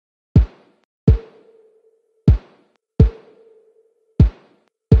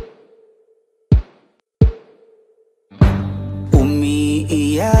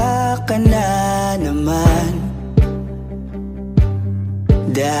ka na naman,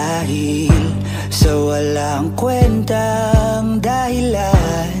 dahil sa walang kwentang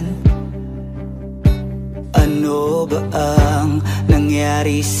dahilan. Ano ba ang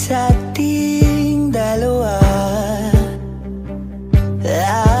nangyari sa ating dalawa?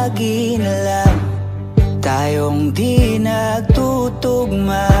 Lagi na lang tayong di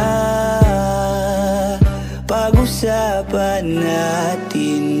nagtutugma. Pag-usapan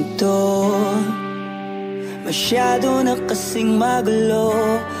natin to, masyado na kasing magulo.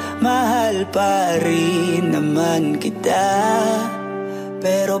 Mahal pa rin naman kita,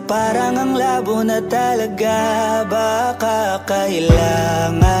 pero parang ang labo na talaga. Baka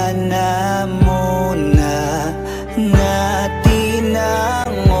kailangan na muna natin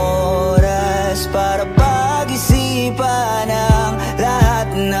ang oras para pag-isipan ang lahat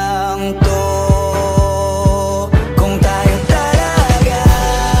ng to. Kung tayo talaga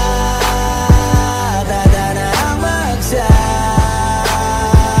tatanang magsasabi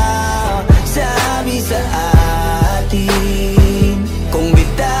sa atin, kung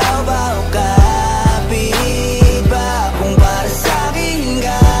bitaw ba o kapit ba, kung para sa'kin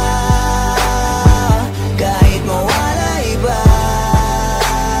ka, kahit mawala iba,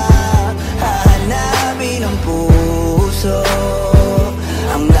 hahanapin ang puso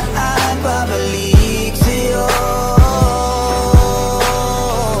ang daan pabalik sa'yo.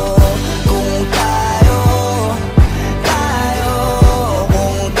 Kung tayo, kung tayo,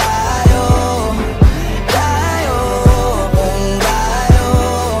 kung tayo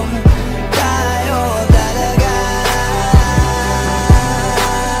talaga.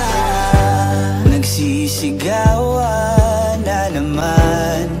 Nagsisigawan na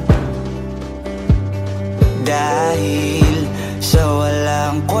naman dahil sa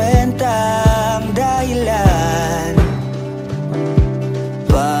walang kwentang dahilan.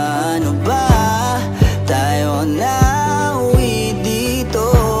 Paano ba tayo nauwi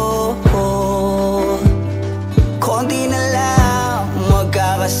dito? Konti na lang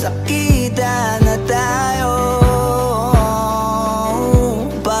magkakasakitan na tayo.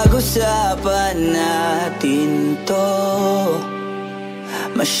 Pag-usapan natin to,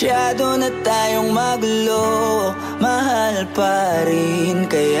 masyado na tayong magulo. Mahal pa rin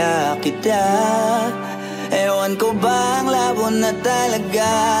kaya kita, ewan ko ba ang labo na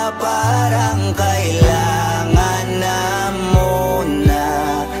talaga. Parang kailangan na muna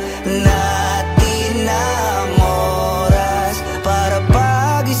natin ang oras para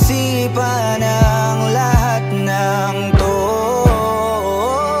pag-isipan ang lahat ng to.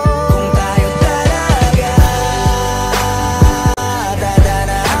 Kung tayo talaga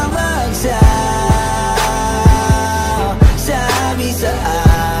tatanang magsasabi sa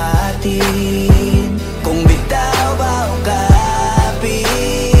atin, kung bitaw ba o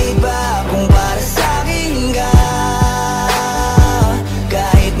kapit ba, kung para sa'kin ka,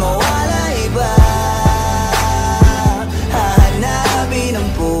 kahit mawala iba, hahanapin ang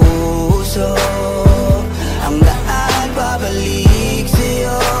puso ang daan pabalik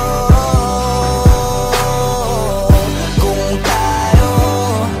sa'yo. Kung tayo,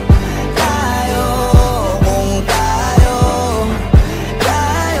 kung tayo,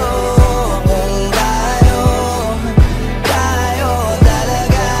 kung tayo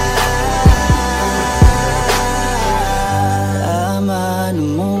talaga. Tama na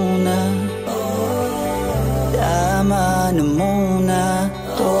muna, tama na muna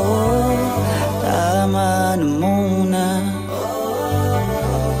to, tama na muna,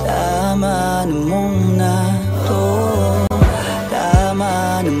 tama na muna to, tama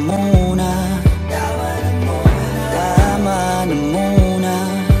na muna, tama na muna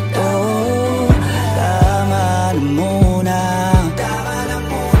to, tama na muna,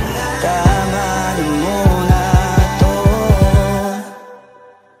 tama na muna to.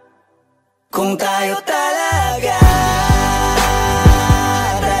 Kung tayo talaga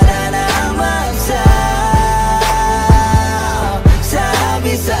tatanang magsasabi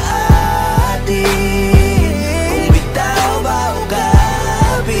sa atin, kung bitaw ba o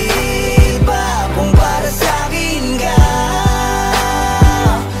kapit ba, kung para sa'kin ka,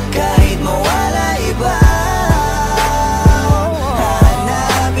 kahit mawala iba,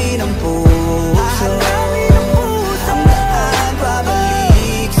 hahanapin ang puso ang daan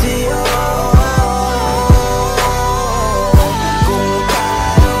pabalik sa'yo.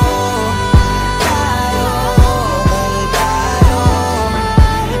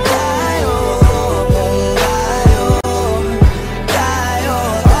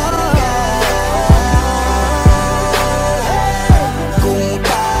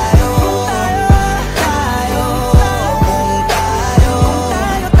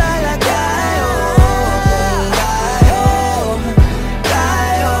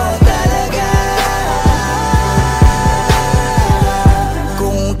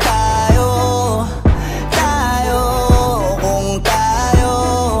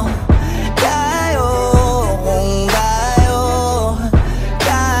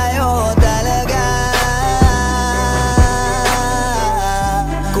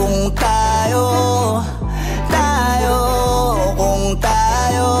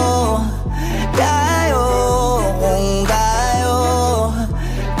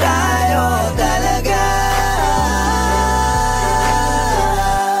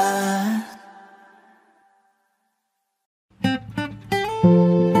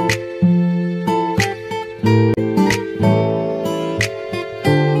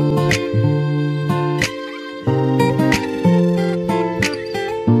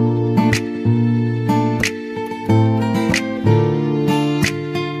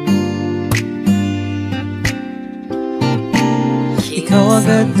 ikaw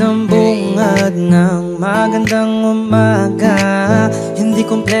agad ang bungad ng magandang umaga. Hindi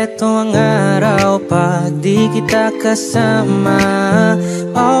kumpleto ang araw pag di kita kasama.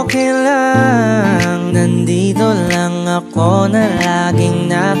 Okay lang, nandito lang ako na laging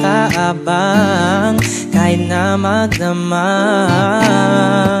nakaabang kahit na magdama.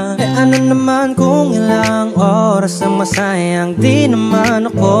 Ano naman kung ilang oras ang masayang, di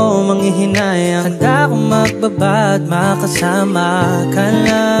naman ako manghihinayang. Handa akong magbabad, makasama ka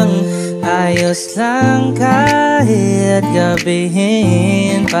lang. Ayos lang kahit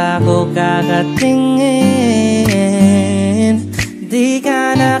gabihin pa ko kakatingin. Di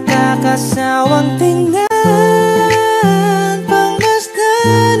ka nakakasawang tingnan,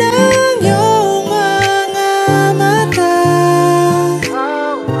 pangmasdan ang iyong mga mata.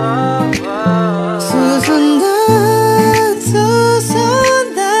 Susundan,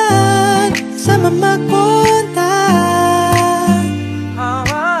 susundan sa magpunta.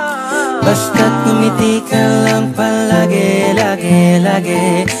 Basta't ngumiti ka lang palagi, lagi,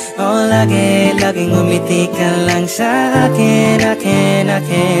 lagi. Oh, lagi, laging ngumiti ka lang sa akin, akin,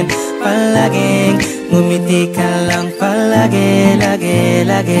 akin. Palaging ngumiti ka lang palagi, lagi,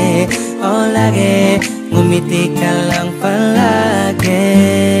 lagi. Oh, lagi, ngumiti ka lang palagi.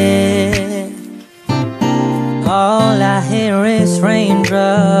 All I hear is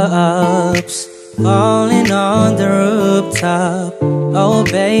raindrops falling on the rooftop. Oh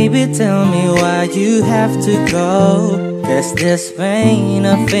baby, tell me why you have to go. Cause this pain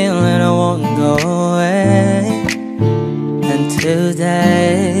I'm feeling I won't go away. And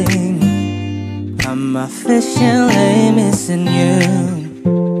today I'm officially missing you.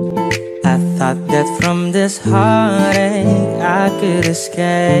 I thought that from this heartache I could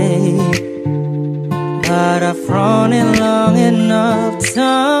escape, but I've run it long enough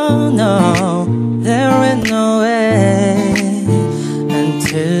to know there ain't no way. And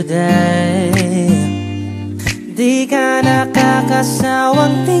today, di ka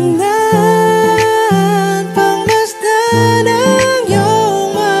nakakasawang tingnan, pangmasdan ang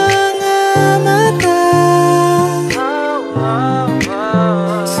iyong mga mata.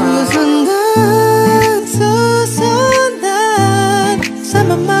 Susundan, susundan sa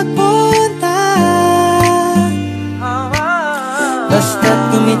magpunta.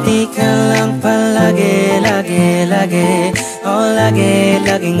 Basta't ngumiti ka lang palagi, lagi, lagi. Oh, lagi,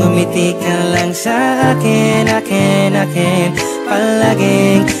 laging ngumiti ka lang sa akin, akin, akin.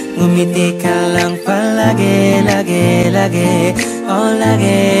 Palaging ngumiti ka lang palagi, lagi, lagi. Oh,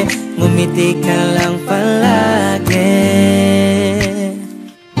 lagi, ngumiti ka lang palagi.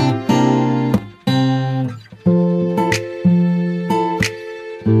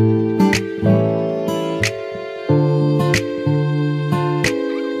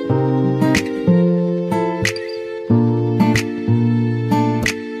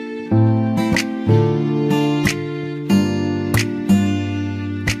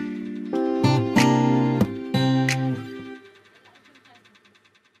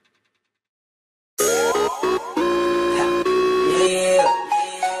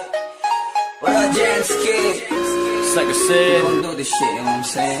 It's like I said, don't do this shit, you know what I'm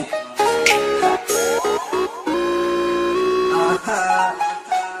saying?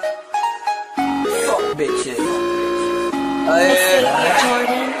 Fuck bitches. Oh yeah.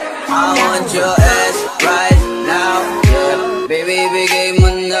 I want your ass right now, yeah. Baby, bigay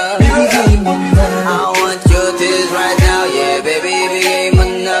mo na. I want your tears right now, yeah. Baby, bigay mo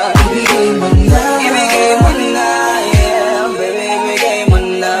na. Ibigay mo na, yeah. Baby, bigay mo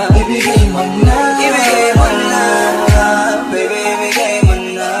na. Ibigay mo na.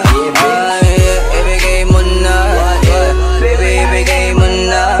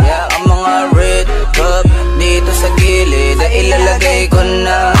 Ilalagay ko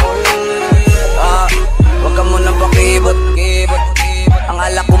na. Wag ka munang pakibot. Ang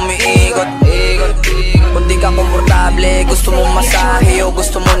alak umiikot. Kung di ka komportable, gusto mo masahe o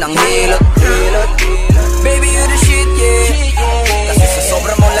gusto mo ng hilot. Baby, you the shit, yeah. Kasi sa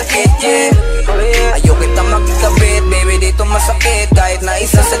sobra mong lakit, yeah. Ayaw kita magkabit, baby, dito masakit kahit na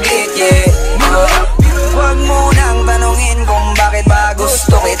isa saglit, yeah. Wag mo nang tanungin kung bakit ba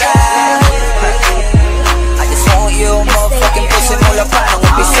gusto kita. Yung motherfucking pussy mula pa nung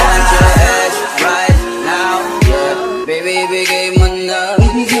umpisa. I want your ass right now, yeah. Baby, bigay mo na.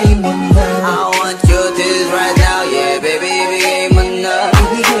 I want your tears right now, yeah. Baby, bigay mo na.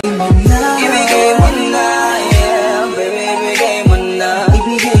 Ibigay mo na, yeah. Baby, bigay mo na.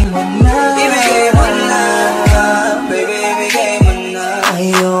 Ibigay mo na, baby, bigay mo na.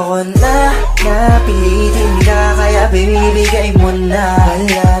 Ayoko na napilitin ka, kaya baby, bigay mo na.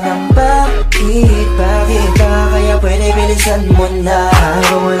 Wala nang bakit ba kaya pwede bilis bilisan mo na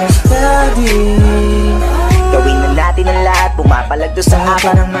habang wala si daddy. Gawin na natin ang lahat, pumapalag to sa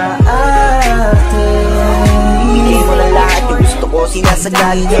akin ng maarte. Hindi mo na lahat yung gusto ko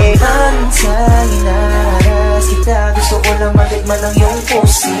sinasagad. Hindi naman sa inaras kita, gusto ko lang matikman ng iyong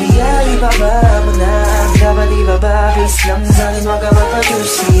pusi. Kaya ibaba mo na, dapat ibaba, base lang sa'kin, wag ka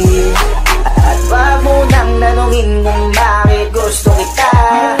magpa-juicy. At wag mo nang nanungin kung bakit gusto kita.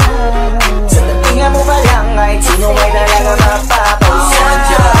 Sa tatingan mo pa lang kahit sino may talaga mapapausa. I want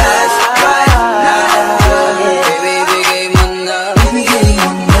your ass right now. Baby, bigay mo na. I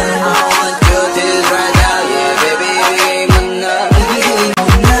want your tears right now. Yeah, baby, bigay mo na. Ibigay mo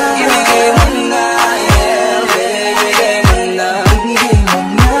na. Yeah, baby, bigay mo na.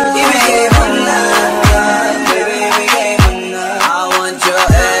 Ibigay mo na. Baby, bigay mo na. I want your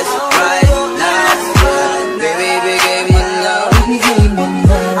ass right now. Baby, bigay mo na.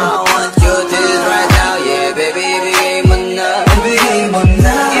 I want your tears right now. Yeah, baby, bigay mo na. Ibigay mo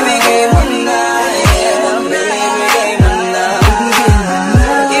na. Ibigay mo na. Yeah, baby, bigay mo na.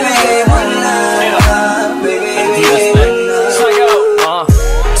 Ibigay mo na. Baby, bigay mo na.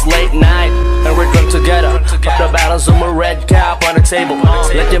 It's late night and we're drunk together. Pop the bottles on my red cap on the table.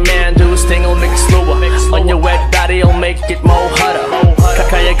 Let your man do his thing, I'll make it slower. On your wet body, I'll make it more hotter.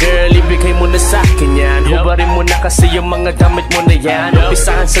 Kakaya girl, ibigay mo na sa'kin yan. Hubarin mo na kasi yung mga damit mo na yan.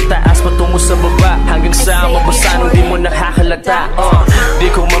 Umpisahan sa taas, patungo sa baba, hanggang sa mabasa nung di mo nakakalata. Di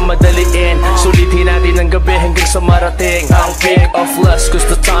ko mamadaliin, sulitin natin ang gabi hanggang sa marating ang peak of lust, cause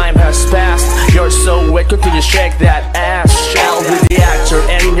the time has passed. You're so wet, continue shake that ass. Shall with the actor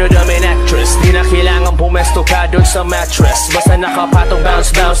and you're the main actress. Di na kailangan pumesto ka dun sa mattress. Basta nakapatong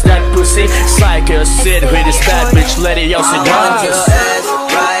bounce, bounce that pussy. It's like a sit with this bad bitch, let it out, sit I want your down. ass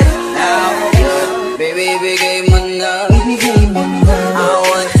right now. Yeah, baby, bigay mo na. I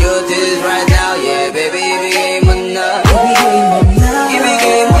want your tears right now. Yeah, baby, bigay mo na.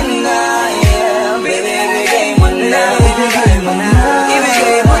 Ibigay mo na. Yeah, baby, bigay mo na. Ibigay mo na.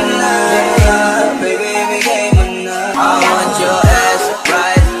 Ibigay mo na. Baby, bigay mo na. I want your ass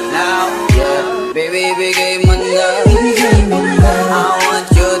right now. Yeah, baby, bigay mo na. I want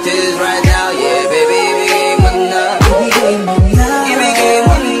your tears right now. Yeah, baby, bigay mo na. Ibigay mo na. Yeah, baby, bigay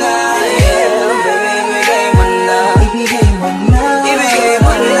mo na. Ibigay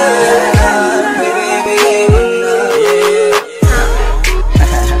mo na. Baby, bigay mo na. Yeah.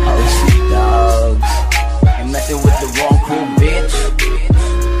 Oh shit, dogs. Ain't messing with the wrong crew, bitch.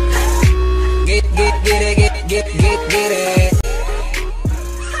 Get it.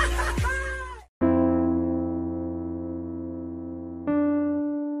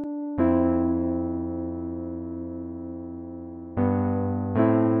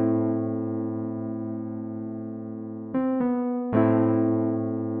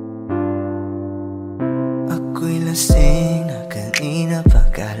 Ako'y lasing na kanina pa,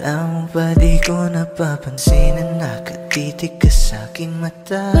 kala mo ba di ko napapansin na nakatitig ka sa'king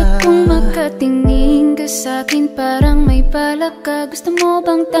mata? Ba't kung makatingin ka sa'kin parang may balak ka? Gusto mo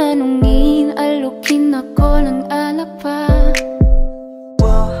bang tanungin, alukin ako ng alak pa?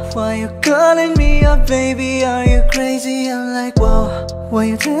 Whoa, why you calling me up, baby? Are you crazy? I'm like, whoa. Why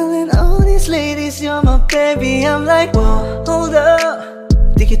you telling all these ladies you're my baby? I'm like, whoa, hold up,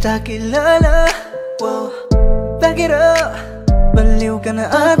 di kita kilala. Whoa, back it up, baliw ka na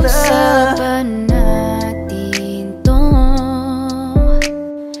ata. Pag-usapan natin to,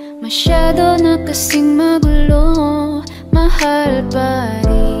 masyado na kasing magulo. Mahal pa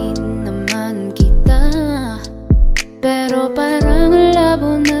rin naman kita, pero parang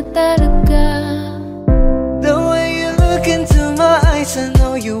labo na talaga. The way you look into my eyes, I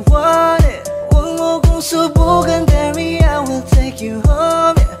know you want it. Huwag mo kong subukan, Derry, I will take you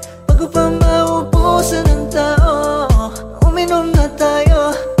home, yeah. Bago pa maubusan ng tao, uminom na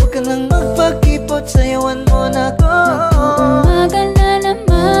tayo. Huwag ka nang magpakipot, sayawan mo na ko. Mag-uumaga na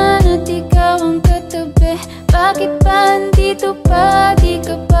naman at ikaw ang katabi. Bakit ba andito pa, di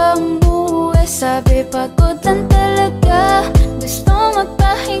ka pa umuwi? Sabi pagod lang talaga, gusto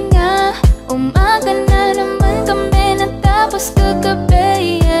magpahinga. Umaga na naman kami natapos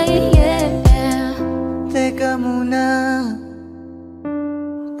kagabi, yeah, yeah. Teka muna,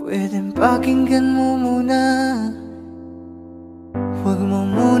 pwedeng pakinggan mo muna. Huwag mo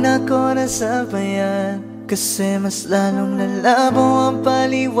muna ko nasabayan, kasi mas lalong lalabo ang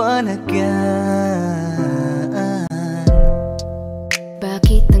paliwanag yan.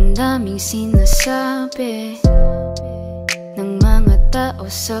 Bakit ang daming sinasabi ng mga tao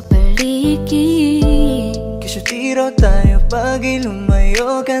sa paligid? Kasi tiro tayo pag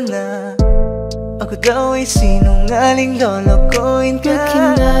lumayo ka na. Ako daw ay sinungaling, lolokohin ka. Pag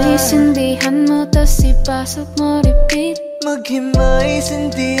kinaisindihan mo, tas ipasok mo repeat. Maghimay,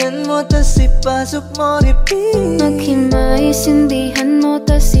 sindihan mo, tas ipasok mo, repeat. Maghimay, sindihan mo,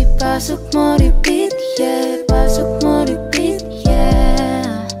 tas ipasok mo, repeat. Yeah, pasok mo, repeat.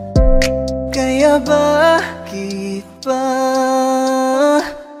 Yeah. Kaya bakit ba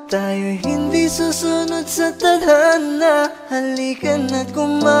tayo hindi susunod sa tadhana? Halika na't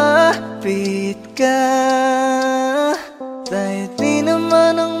kumapit ka. Tayo di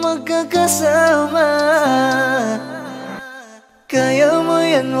naman ang magkakasama. Kaya mo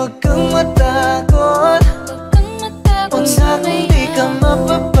yan, huwag kang matakot. Kung kung di ka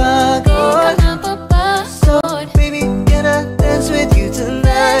mapapagod. So baby, can I dance with you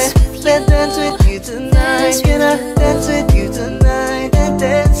tonight? Let's dance with you tonight. Can I dance with you tonight? And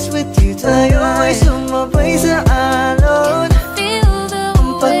dance with you tonight. Tayo ay sumabay sa alon.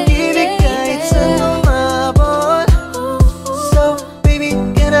 Ang pag-ibig kahit saan umabot. So baby,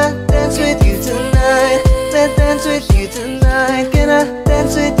 can I dance with you tonight? Let's dance with you tonight. Can I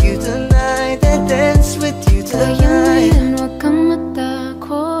dance with you tonight? And dance with you tonight. Kaya ngayon, huwag kang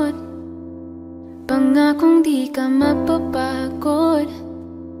matakot. Pangakong di ka mapapagod.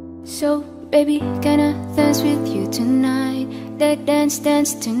 So baby, can I dance with you tonight? Let's dance,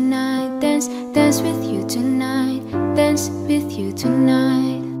 dance tonight. Dance, dance with you tonight. Dance with you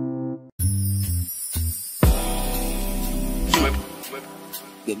tonight.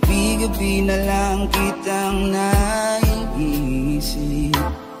 Gabi-gabi na lang kitang naiisip.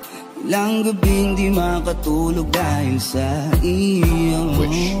 Ilang gabing di makatulog dahil sa iyo.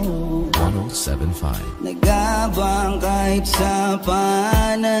 Wish 1075. Nagabang kahit sa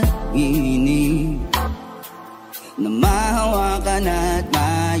panaginip, na mahawakan at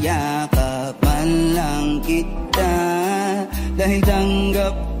mayakapan lang kita. Dahil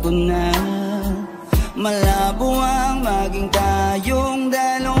tanggap ko na malabo ang maging tayong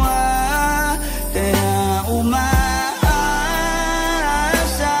dalawa. Kaya umaasa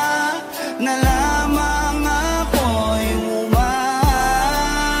na lamang ako'y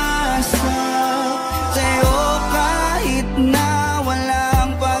umasa sa'yo kahit na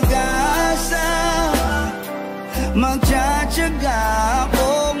walang pag-asa. Magtsatsaga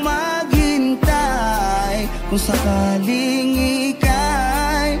akong maghintay kung sakaling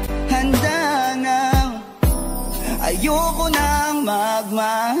ika'y handa na. Ayoko nang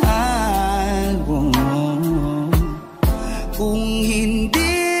magmahal kung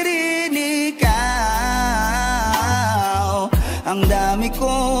hindi rin ikaw. Ang dami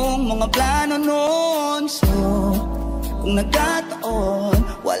kong mga plano noon. So kung nagkataon,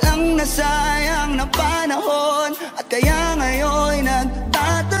 walang nasayang na panahon. At kaya ngayon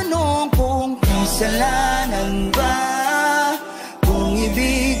nagtatanong kung kasalanan ba kung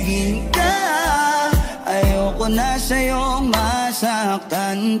ibigin ka. Ayoko na sa'yong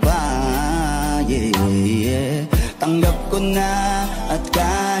masaktan pa. Yeah, yeah. Tanggap ko na at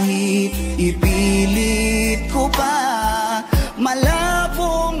kahit ipilit ko pa,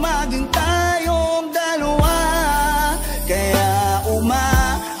 malabong maging tayong dalawa. Kaya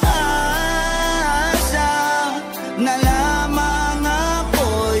umaasa na lamang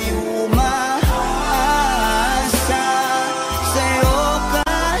ako'y umasa sa'yo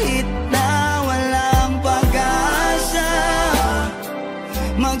kahit na walang pag-asa.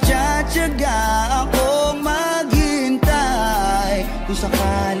 Magtsatsaga akong maghintay kung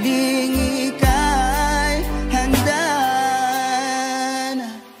sakaling ika'y handa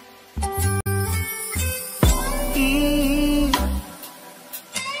na.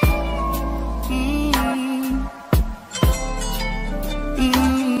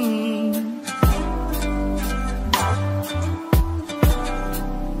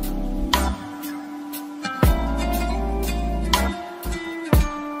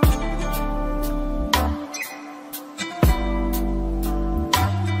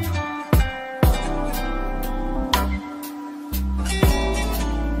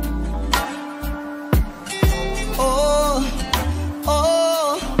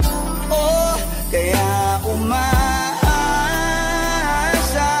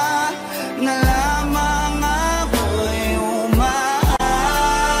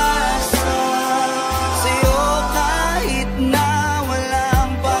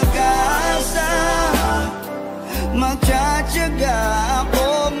 Magtsatsaga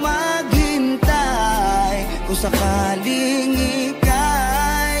akong maghintay kung sakaling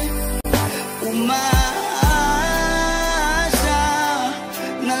ika'y umaasa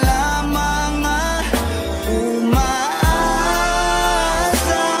na lamang umaasa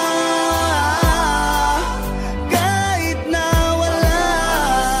kahit na wala.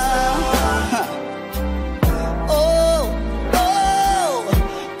 Oh, oh, oh,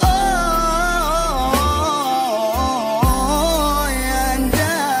 oh.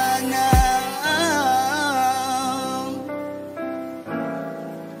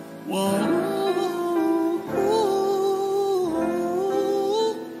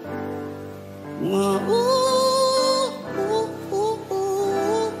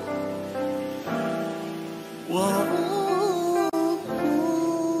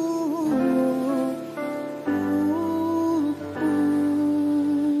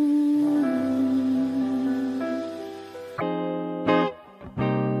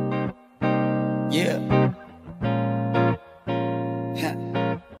 Yeah.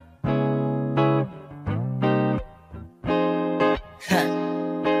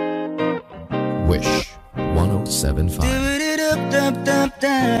 Wish 1075.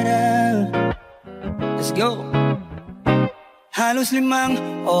 Let's go. Halos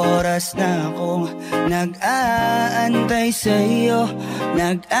 5 oras na akong nag-aantay sa'yo.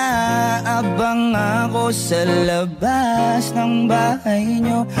 Nag-aabang ako sa labas ng bahay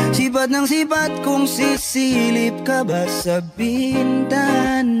nyo. Sipat ng sipat kung sisilip ka ba sa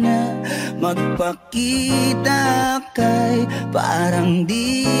bintana. Magpakita kay parang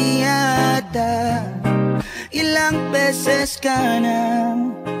di yata. Ilang beses ka na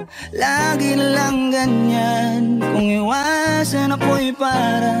lagi lang ganyan. Kung iwasan ako'y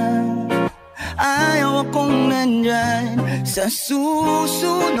parang ayaw akong nandyan. Sa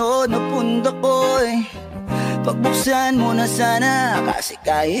susunod na punta ko'y pagbuksan mo na sana. Kasi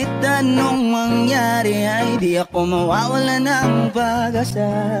kahit anong mangyari ay di ako mawawala ng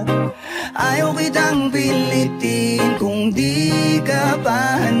pag-asa. Ayaw kitang pilitin kung di ka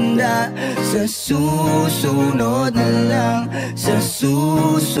pa handa. Sa susunod na lang, sa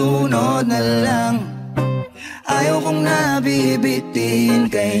susunod na lang. Ayaw kong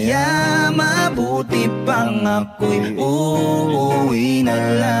nabibitin, kaya mabuti pang ako'y uuwi na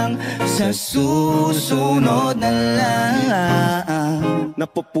lang. Sa susunod na lang.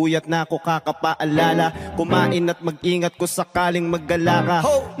 Napupuyat na ako kakapaalala. Kumain at mag-ingat ko sakaling maggala ka.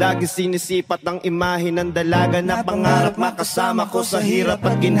 Lagi sinisipat ang imahe ng dalaga na pangarap makasama ko sa hirap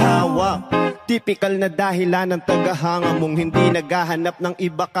at ginhawa. Typical na dahilan ng tagahanga mong hindi naghahanap ng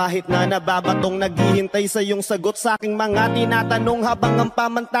iba kahit na nababatong naghihintay sa iyong sagot sa aking mga tinatanong habang ang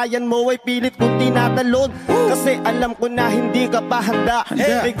pamantayan mo ay pilit kong tinatalon. Kasi alam ko na hindi ka pa handa.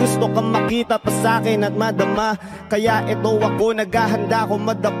 May gusto kang makita pa sa akin at madama. Kaya ito ako naghahanda kung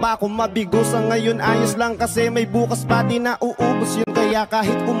madapa kung mabigo sa ngayon ayos lang kasi may bukas pati na uubos yun. Kaya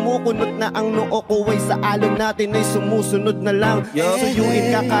kahit kumukunot na ang noo ko ay sa alon natin ay sumusunod na lang.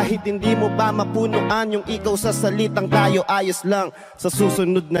 Suyuin ka kahit hindi mo pa mapunuan yung ikaw sa salitang tayo ayos lang. Sa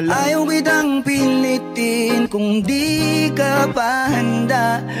susunod na lang. Ayaw kitang pilitin kung di ka pa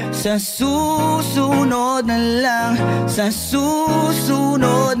handa. Sa susunod na lang, sa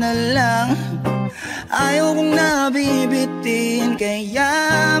susunod na lang. Ayaw kong nabibitin,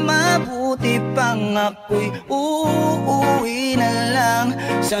 kaya mabuti pang ako'y uuwi na lang.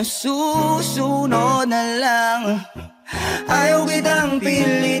 Sa susunod na lang. Ayaw kitang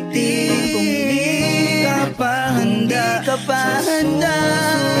pilitin kung di ka pa handa. Di ka pa handa.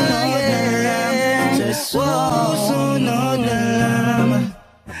 Sa susunod na lang.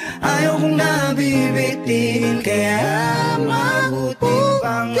 Ayaw kong nabibitin, kaya mabuti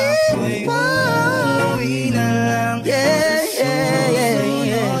pang ako'y uuwi na lang.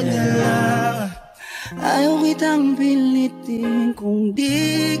 Susunod na lang. Ayaw kitang pilitin kung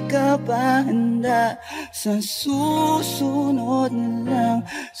di ka pa handa. Sa susunod na lang,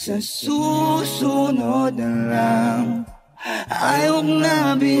 sa susunod na lang. Ayaw kong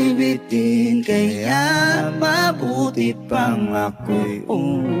nabibitin, kaya mabuti pang ako'y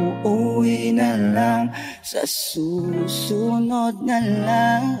uuwi na lang. Sa susunod na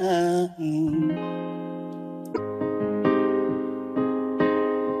lang.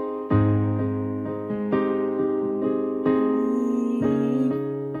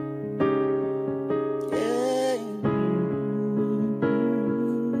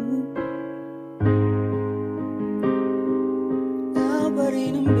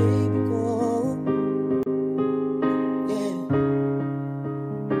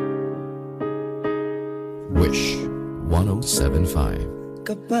 Wish 1075.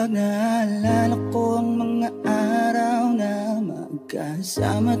 Kapag naalala ko ang mga araw na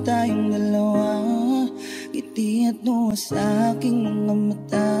magkasama tayong dalawa, ngiti at luha sa aking mga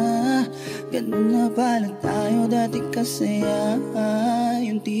mata. Ganun na pala tayo dati kasaya.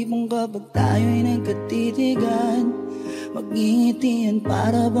 Yung tipong kapag tayo'y nagkatitigan, mag-iingitian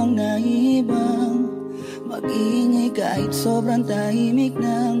para bang naibang. Mag-iingay kahit sobrang tahimik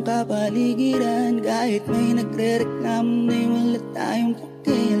ng kapaligiran. Kahit may nagre-reklamo na'y wala tayong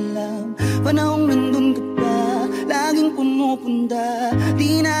pakialam. Panahong nandun ka pa, laging pumupunta.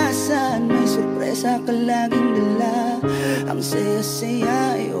 Di naasahan, may sorpresa ka laging dala. Ang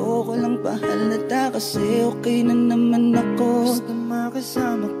saya-saya, ayoko lang pahalata. Kasi okay na naman ako, basta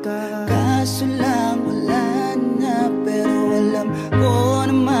makasama ka. Kaso lang wala na, pero alam ko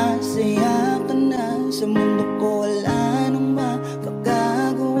na masaya ka na. Sa mundo ko wala nang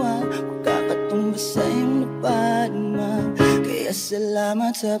makakagawa, makakatumba sa iyong napadama. Kaya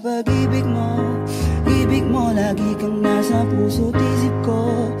salamat sa pag-ibig mo. Ibig mo, lagi kang nasa puso't isip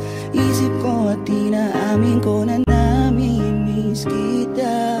ko. Isip ko at Inaamin ko na namimiss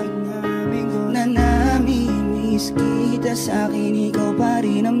kita, na namimiss kita. Sa'kin ikaw pa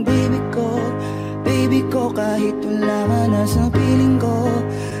rin ang baby ko, baby ko. Kahit wala ka na sa piling ko,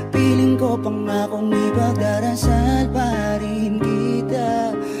 pangakong ipagdarasal pa rin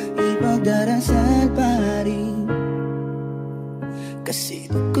kita, ipagdarasal pa rin.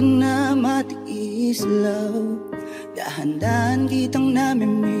 Kasi di ko na matiis, love, dahan-dahan kitang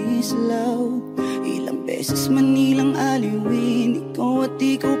namimiss, love. Ilang beses man nilang aliwin, ikaw at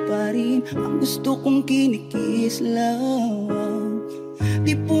ikaw pa rin ang gusto kong kinikis, love.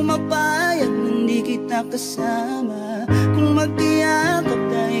 Di pumapayag na hindi kita kasama, kung magtiyakap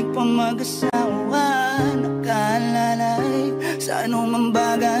tayo pa mag-asawa. Nakalalay sa anumang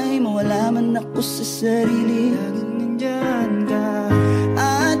bagay, mawala man ako sa sarili, laging nandyan ka.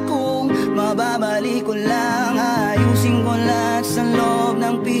 At kung mababalik ko lang, ayusin ko lahat sa loob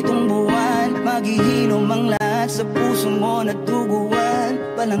ng 7 buwan. Maghihilom ang lahat sa puso mo na duguan.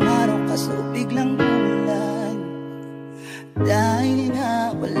 Palang araw ka so biglang umulan. Dahil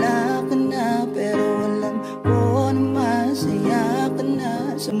nga wala ka na, pero alam ko na masaya ka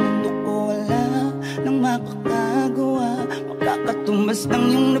na. Sa mundo ko wala nang makakagawa, makakatumbas ng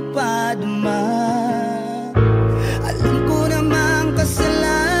iyong napadama. Alam ko namang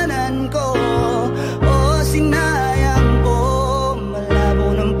kasalanan ko, o sinayang ko.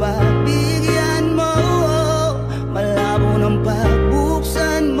 Malabo ng pagbigyan mo, malabo ng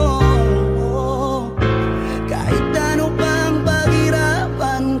pagbuksan mo. Kahit ano pang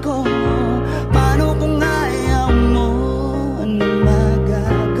paghirapan ko, paano kung ayaw mo? Anong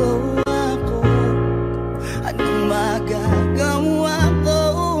magagawa ko? Anong magagawa ko?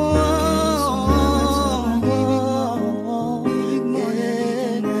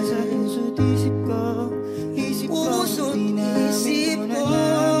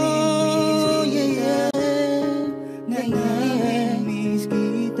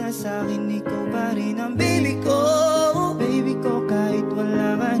 Sa'kin ikaw pa rin ang baby ko, baby ko. Kahit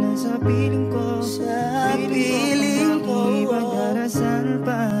wala ka na sa piling ko, sa piling ko, ipagdarasal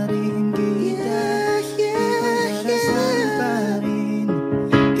pa rin kita, ipagdarasal pa rin.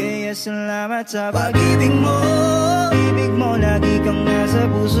 Kaya salamat sa pag-ibig mo, ibig mo. Lagi kang nasa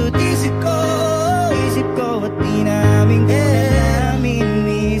puso't isip ko, isip ko. At di namin ko na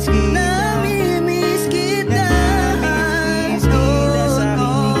namimiss kita, namimiss kita.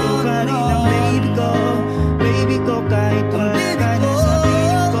 Kahit wala ka na sa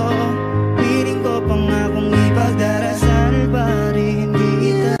piling ko, pangakong ipagdarasal pa rin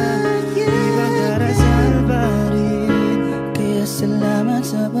kita, ipagdarasal pa rin. Kaya salamat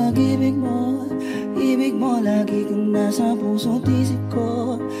sa pag-ibig mo, ibig mo. Lagi kang nasa puso't isip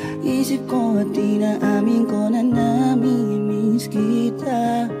ko, isip ko. At inaamin ko na namimiss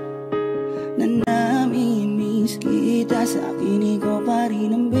kita, na namimiss kita. Sa'kin ikaw pa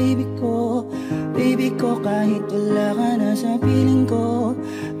rin ang baby ko, baby ko. Kahit wala ka na sa piling ko,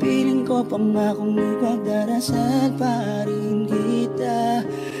 pangakong ipagdarasal pa rin kita,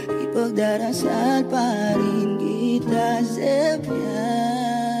 ipagdarasal pa rin kita, Zepiana.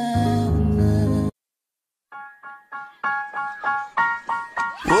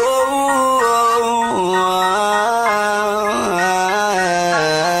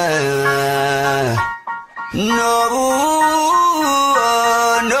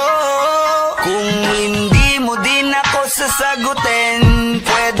 Sasagutin,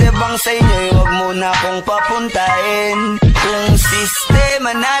 pwede bang sa inyo'y wag mo na akong papuntahin? Kung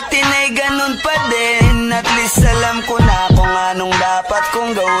sistema natin ay ganun pa din, at least alam ko na kung anong dapat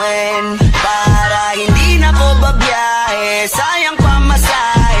kong gawin. Para hindi na ko babiyahe, sayang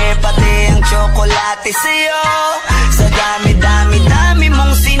pamasahe, pati ang tsokolate sa'yo. Sa dami-dami-dami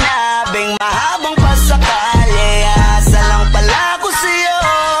mong sinabing mahabang pasakali, asa lang pala ko sa'yo.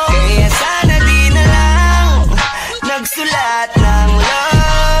 Kaya sana di na lang nagsulat ng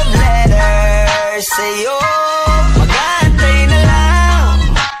love letter sa'yo. Mag-aantay na lang,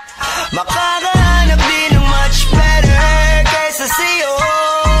 makakahanap din ng much better kaysa sa'yo.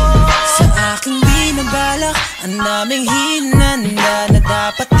 Sa aking binabalak, ang daming hinanda na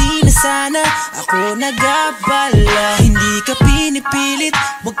dapat di na sana ako nag-abala. Hindi ka pinipilit,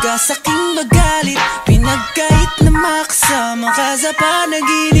 wag ka sa'king magalit, pinagkait na makasama ka sa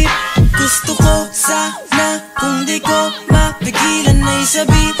panaginip. Gusto ko sana kung di ko mapigilan ay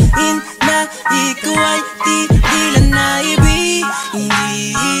sabihin na ikaw ay tigilan na ibigin.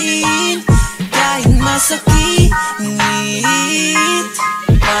 Kahit masakit,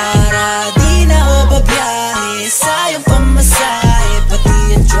 para di na ako babiyahe, sayang pamasahe,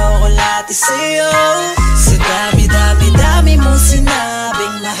 pati ang tsokolate sa'yo. Sa dami-dami-dami mong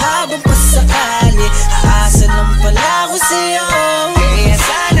sinabing mahabang pasakali,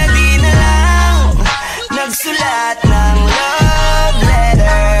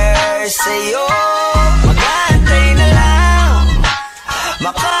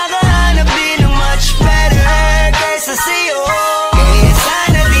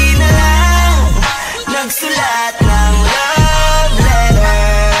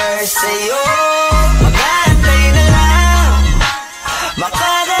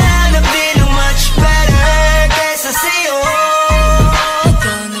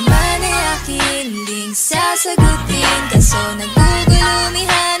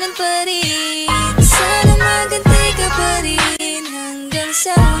 lang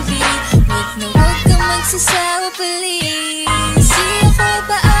sa uli. Huwag na huwag kang magsasawa, please. Di ako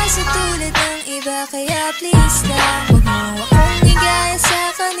paasa tulad ng iba, kaya please lang huwag mo akong igaya sa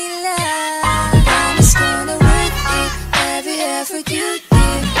kanila. Promise ko na worth it, every effort you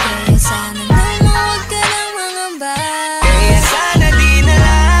give. Kaya sana naman huwag ka ng mangamba. Kaya sana di na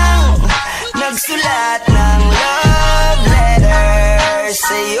lang nagsulat ng love letter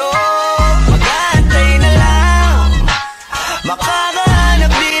sa'yo. Mag-aantay na lang,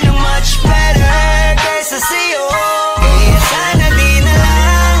 makakahanap din ng much better kaysa sa'yo. Kaya sana di na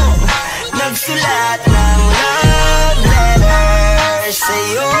lang nagsulat ng love letter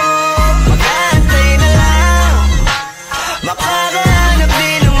sa'yo. Mag-aantay na lang, makakahanap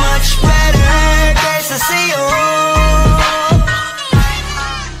din ng much better kaysa sa'yo.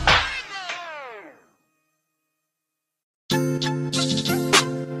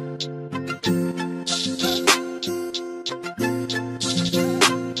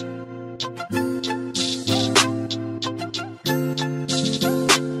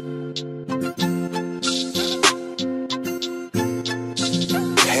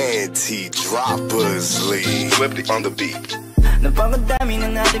 Flipped on the beat. Napakadami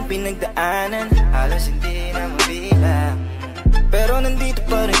na natin pinagdaanan, halos hindi na mabilang. Pero nandito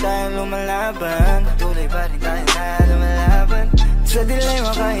pa rin tayo lumalaban, tuloy pa rin tayo na lumalaban. Sa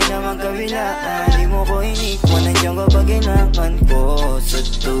dilema kahit naman kabilaan, di mo ko inikwan, nandiyan ka pag kailangan ko. Sa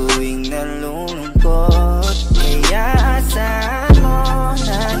tuwing nalulungkot, kaya asahan mo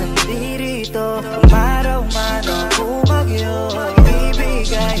na nandirito. Umaraw man o bumagyo,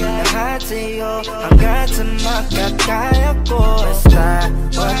 ibigay lahat sa'yo hanggat sa makakaya ko. Basta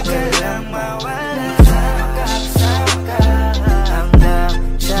wag ka lang mawala, kasama ka hanggang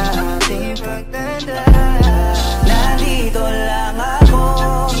sa ating pagdadaan. Nandito lang ako,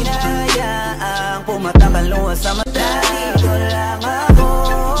 hinahayaang pumatak ang luha sa mata. Nandito lang ako,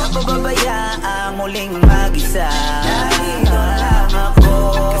 napababayaang muling mag-isa. Nandito lang ako,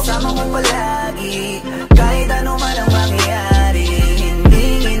 kasama mo palagi, kahit ano man ang mangyayari.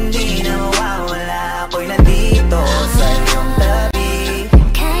 Hindi na mawawala, ako'y nandito sa iyong tabi.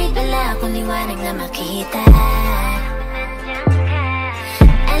 Kahit wala akong liwanag na makita,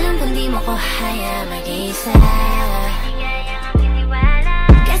 alam kong di mo ko haya mag-isa.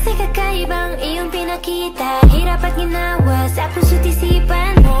 Kasi kakaibang iyong pinakita, hirap at ginawa sa puso't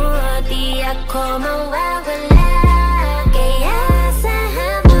isipan mo. Di ako mawawala, kaya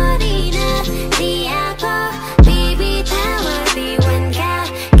asahan mo rin na di ako bibitaw at iwan ka.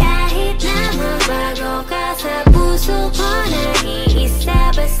 Kahit na magbago ka sa puso ko, nag-iisa.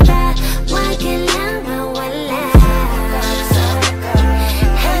 Basta wag ka lang mawala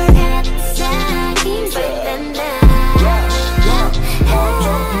hanggat sa aking pagtanda.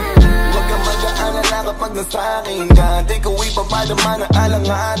 Huwag kang mag-aalala kapag nasa akin ka, di ko ipapadama na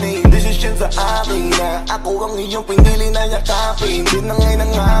alanganin. Desisyon sa akin na ako ang iyong pinili na yakapin. Di na ngayon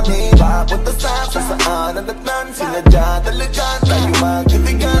ang akin papunta sa kung saan ang datnan. Sinadya talaga tayo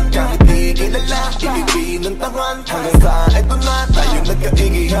magtitigan, kahit di kilala ibibinantangan. Hanggang sa eto na tayo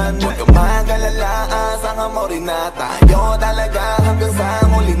nagkaigihan. Huwag kang mag-alala, asahan mo rin na tayo talaga hanggang sa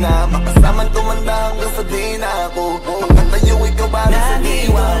muli na makasaman tumanda hanggang sa di na ako magkatayo ikaw para sa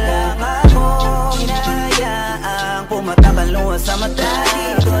diwa ko. Lang ako, hinahayaang pumatak ang luha sa mata.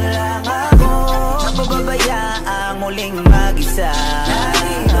 Nandito lang ako, napababayaang muling mag-isa.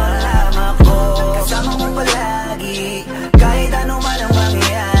 Nandito lang ako, kasama mo palagi, kahit ano man ang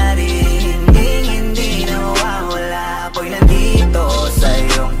mangyayari. Hindi na mawawala, ako'y nandito sa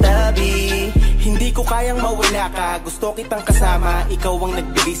iyong tabi. Hindi ko kayang mawala ka, gusto kitang kasama. Ikaw ang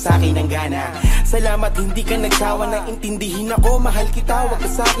nagbigay sa'kin ng gana. Salamat hindi ka nagsawa na intindihin ako. Mahal kita, wag ka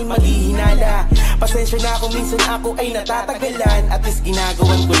sa'kin maghihinala. Pasensya na kung minsan ako ay natatagalan. At least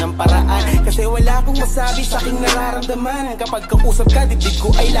ginagawan ko ng paraan, kasi wala akong masabi sa'king nararamdaman. Kapag kausap ka, dibdib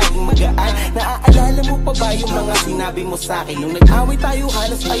ko ay laging magaan. Naaalala mo pa ba yung mga sinabi mo sa'kin? Nung nag-away tayo,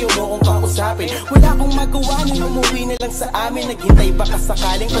 halos ayaw mo kong kausapin. Wala akong magawa nung umuwi na lang sa amin. Naghintay baka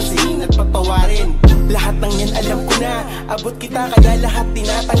sakaling pasingin at patawarin. Lahat ng yan alam ko na, abot kita kaya lahat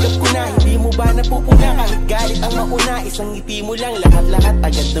tinatanggap ko na. Hindi mo ba napupuna kahit galit ang mauna? Isang ngiti mo lang, lahat-lahat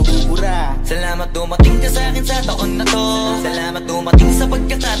agad nabubura. Salamat dumating ka sa akin sa taon na to. Salamat dumating sa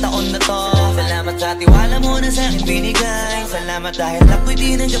pagkakataon na to. Salamat sa tiwala mo na sa akin binigay. Salamat dahil ako'y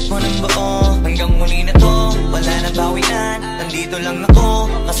tinanggap mo ng buo. Hanggang muli na to, wala nang bawian. Nandito lang ako,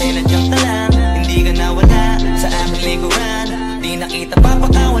 kasi nadyang talang. Hindi ka nawala sa aming likuran. Di na kita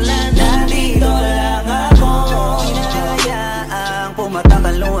papakawalan. Nandito lang ako, hinahayaang pumatak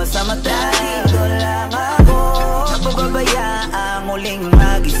ang luha sa mata. Nandito lang ako, napababayaang muling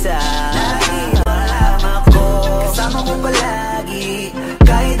mag-isa. Nandito lang ako, kasama mo palagi,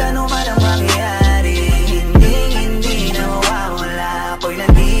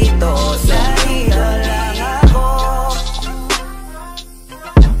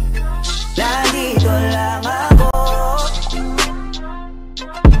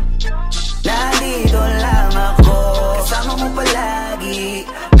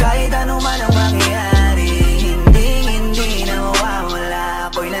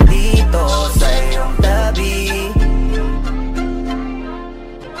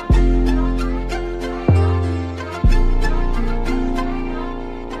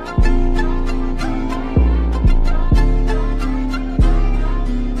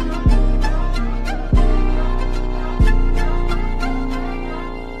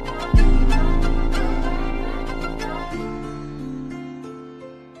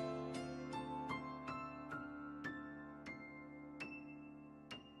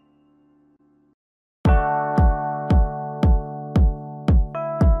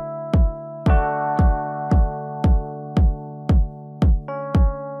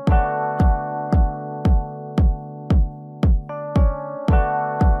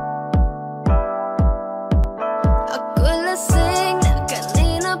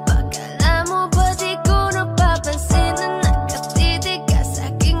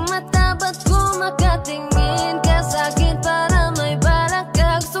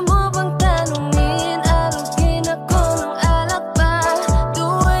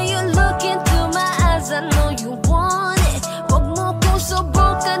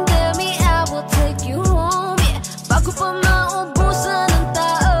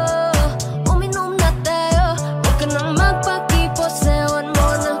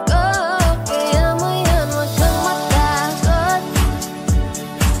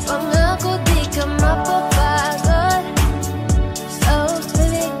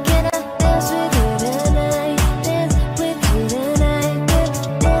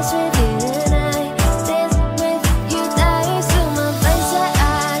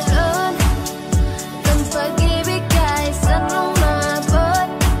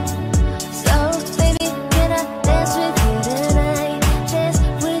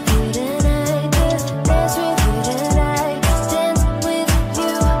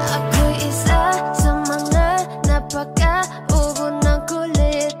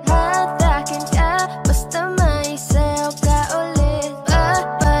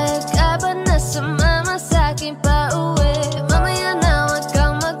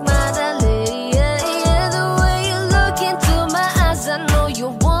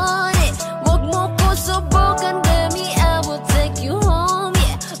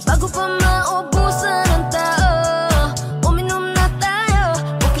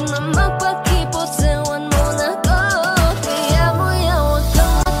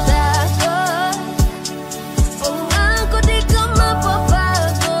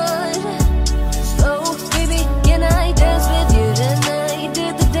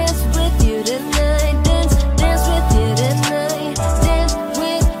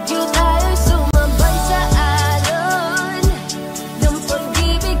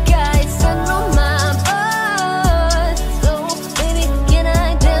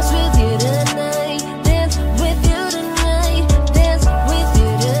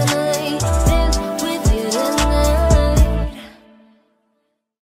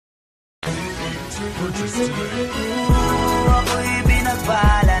 Ako'y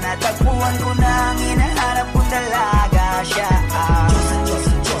pinagbala, natagpuan ko na ang hinahanap kong dalaga. Siya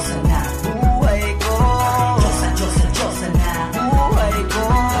Diyosa na buhay ko. Diyosa na buhay ko.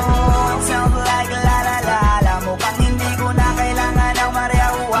 It sounds like la la la la, mukhang hindi ko na kailangan ng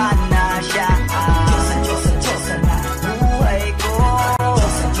marijuana. Siya Diyosa na buhay ko.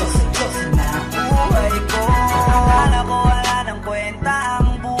 Diyosa na buhay ko. Akala ko wala ng kwenta ang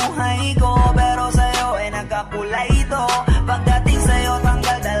buhay ko, pero sa'yo ay nagkakulay ito. Pagdating sa'yo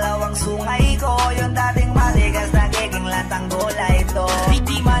tanggal dalawang sungay ko, yung dating matigas nagiging lantang gulay ito.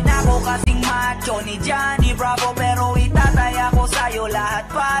 Hindi man ako kasing macho ni Johnny Bravo, pero itataya ko sa'yo lahat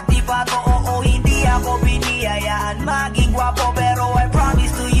pati pato. Oo, hindi ako biniyayaan maging gwapo, pero I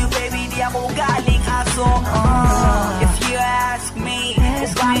promise to you baby, di ako galing aso. If you ask me,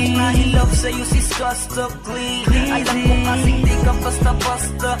 bakit mahilog sa'yo si Skusta Clee? Alam ko kasing di ka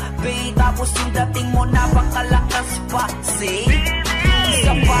basta-basta, babe. Tapos yung dating mo napakalakas pa, see?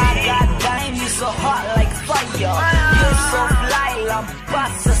 Isa pa, goddamn, you so hot like fire. You're so fly,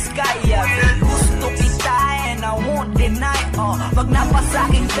 lampas sa sky. Gusto kita and I won't deny. Pag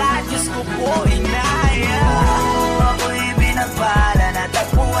napasakin ka, Diyos ko po inaya. Ako'y binagbala,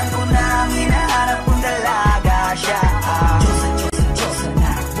 natagpuan ko na ang hinahanap kong dalaga. Siya Diyosa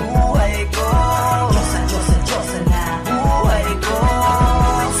na buhay ko. Diyosa na buhay ko.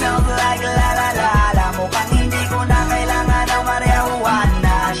 It sounds like la la la la, mukhang hindi ko na kailangan ng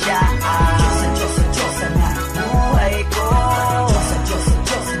marijuana. Siya Diyosa na buhay ko.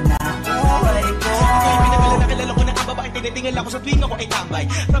 Diyosa na buhay ko. Nakilala ko na ang babae, tinitingala ko sa tuwing ako ay tambay.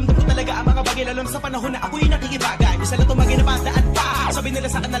 Ramdam ko talaga ang mga bagay, lalo na sa panahon na ako'y nakikibagay. Bisa lang tumagay na bandaan pa, sabi nila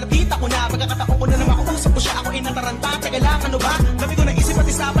sa akin nalapit ako na. Pagkakataon ko na naman makausap ko siya, ako ay nataranta. Teka lang, ano ba? Dami ko naisip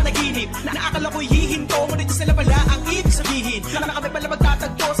pati sa panaginip, na naakala ko'y hihinto. Ngunit sila pala ang ibig sabihin, na kami pala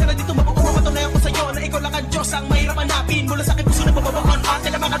magtatagpo. Sana dito mabuo, mapatunayan ko sa'yo na ikaw lang ang Diyos ang mahirap hanapin. Mula sa aking puso na bababaon,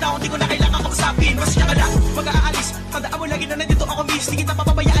 tila mga daon, di ko na kailangan kausapin. Mas siya ka lang, mag-aalis, tandaan mo lagi na nandito ako miss. Di kita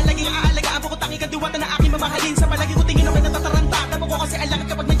papabayaan, laging aalagaan mo ko, tangi ka diwata na aking mamahalin. Sa palagi ko tingin ako natataranta, damo ko kasi alangan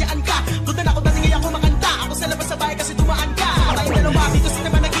kapag nandiyan ka. Doon na ako dating ay ako makanta, ako sa labas sa bahay kasi dumaan ka. Patayong dalawa, dito sila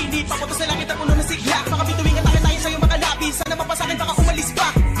managinip, papunta sa langit ang ulo ng sigla. Mga bituin at tayo sa'yo makalapis, sana mapasakin baka umalis pa.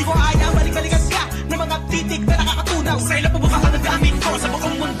 Di ko kaya balik-balikan ka na mga titik na nakakatunaw. Sa ilang pabuka ka ng gamit ko sa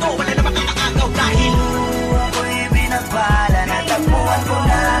buong mundo, wala na makakaagaw dahil ako'y binagbala, natagpuan ko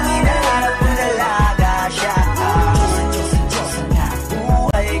na ang hinahanap kong dalaga. Siya Diyosa na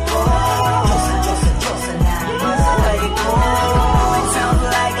buhay ko. Diyosa na buhay ko. It sounds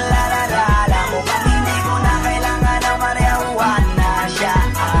like la la la la, mukhang hindi ko na kailangan ng marijuana. Siya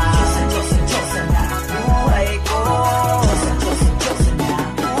Diyosa na buhay ko. Diyosa na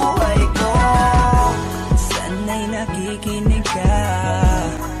buhay ko. Sana'y nakikinig ka,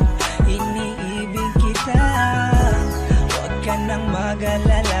 iniibig kita. Huwag ka nang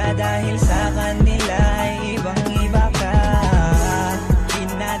mag-alala dahil sa kanila ay ibang-iba ka. Di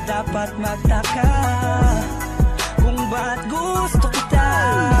na dapat magtaka kung ba't gusto kita.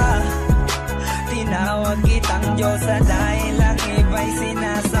 Tinawag kitang Diyosa dahil ang iba'y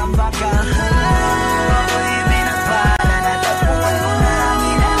sinasamba ka. Ako'y binagbala, natagpuan ko na ang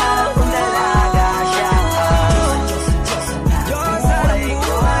hinahanap kong dalaga. Siya Diyosa na buhay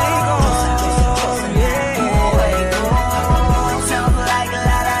ko. Buhay ko. It sounds like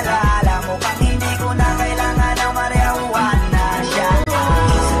la la la la, mukhang hindi ko na kailangan ng marijuana. Siya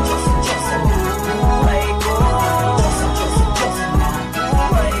Diyosa na buhay ko. Diyosa na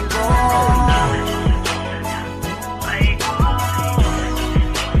buhay ko.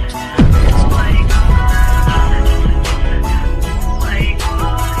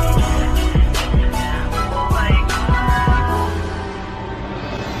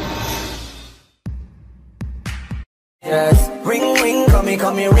 Yes, ring ring,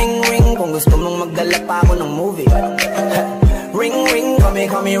 call me ring ring. Kung gusto mong magdala pa ako ng movie. Ring ring, call me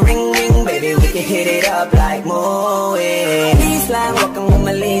ring ring. Baby, we can hit it up like movie. Please lang, huwag kang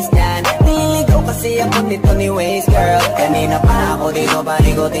umalis dyan. Niligaw kasi ako nito ni Waze, girl. Kanina pa ako dito,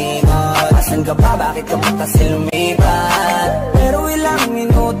 palikot-ikot. Asan ka pa, bakit ka pa kasi lumipat? Pero ilang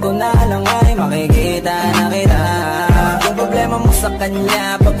minuto na lang ay makikita na kita. Yung problema mo sa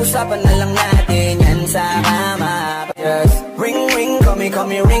kanya, pag-usapan na lang natin yan sa kama. Yes, ring ring, call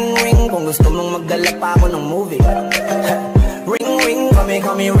me ring ring. Kung gusto mong magdala pa ako ng movie. Ring ring,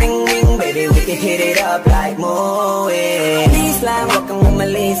 call me ring ring. Baby, we can hit it up like movie. Please lang, huwag kang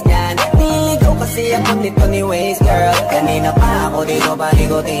umalis dyan. Niligaw kasi ako nito ni Waze, girl. Kanina pa ako dito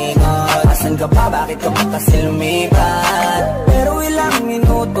palikot-ikot. Asan ka ba? Bakit ka pa kasi lumipat? Pero ilang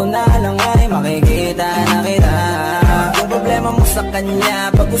minuto na lang ay makikita na kita. Kung problema mo sa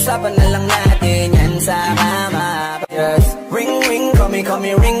kanya, pag-usapan na lang natin yan sa kama. Just ring ring, call me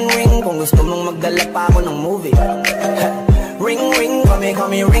ring ring. Kung gusto mong magdala pa ako ng movie. Ring ring, call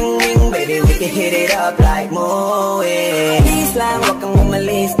me ring ring. Baby, we can hit it up like movie. Please lang, wag kang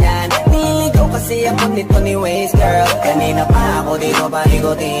umalis dyan. Nililigaw kasi ako nito ni Waze, girl. Kanina pa ako dito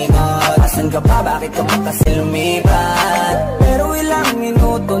palikot-ikot. Asan ka ba? Bakit ka pa kasi lumipat? Pero ilang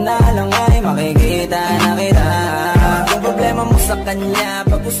minuto na lang ay makikita na kita. Kung problema mo sa kanya,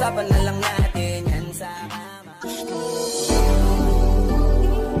 pag-usapan na lang natin yan sa kama.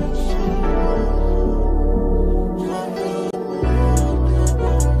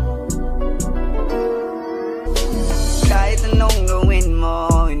 Kahit anong gawin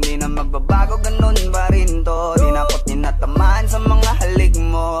mo, hindi na magbabago, ganun pa rin to. Di na ako tinatamaan sa mga halik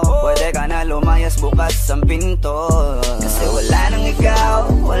mo. Pwede ka na lumayas, bukas ang pinto. Kasi wala nang ikaw,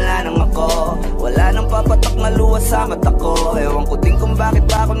 wala nang ako. Wala nang papatak na luwas sa mata ko. Ewan ko din kung bakit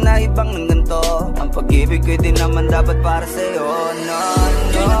pa ako naibang ng ganito. Ang pag-ibig ko'y di naman dapat para sa'yo. No,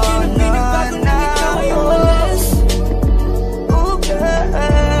 no, no, no. Oh,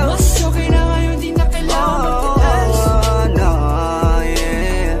 girl. Mas okay na ngayon, di na kailangan magtiis. No,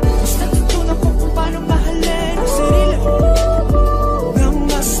 yeah. Mas natutunan ko kung paano mahalin ang sarili nang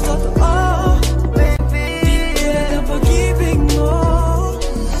mas totoo. Di tulad ang pag-ibig mo.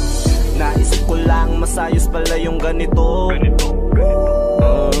 Naisip ko lang, masayos pala yung ganito.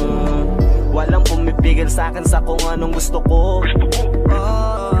 Walang pumipigil sa'kin sa kung anong gusto ko.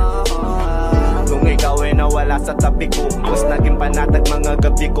 Nung ikaw ay nawala sa tabi ko, mas naging panatag mga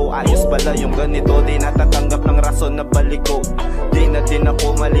gabi ko. Ayos pala yung ganito, di natatanggap ng rason na balik ko. Di na din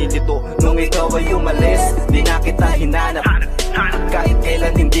ako malilito. Nung ikaw ay umalis, di na kita hinanap. Kahit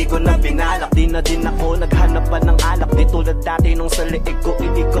kailan hindi ko na binalak. Di na din ako naghanap pa ng alak. Di tulad dati nung sa liig ko,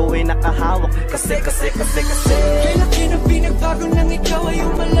 ikaw ay nakahawak. Kasi Kailan pinagbago nang ikaw ay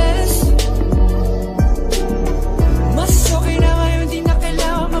umalis? Mas okay na ngayon, di na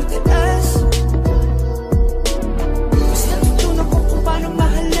kailangan magtiis. Mas natutunan ko kung paano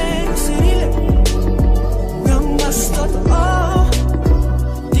mahalin ang sarili nang mas totoo.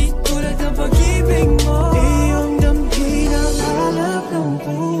 Di tulad ng pag-ibig mo. Iyong damhin ang hanap ng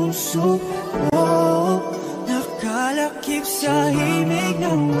puso mo. Nakalakip sa himig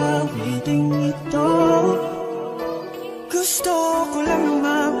ng awiting ito. Gusto ko lang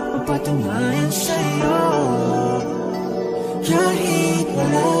naman mapatunayan sa'yo. Kahit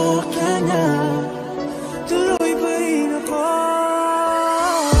wala ka na, tuloy pa rin ako.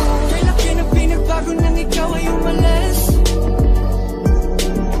 Kailan pinagbago nang ikaw ay umalis?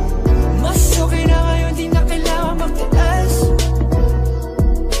 Mas okay na ngayon, di na kailangan magtiis.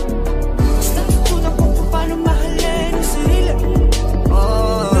 Mas natutunan ko kung paano mahalin ang sarili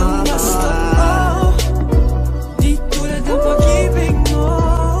nang mas totoo. Di tulad ng pag-ibig mo.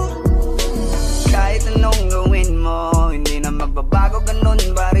 Kahit anong gawin mo, hindi na magbabago, ganun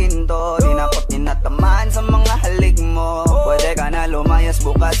pa rin to. Di na ako tinatamaan sa mga halik mo. Pwede ka na lumayas,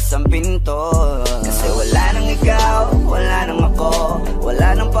 bukas ang pinto. Kasi wala nang ikaw, wala nang ako. Wala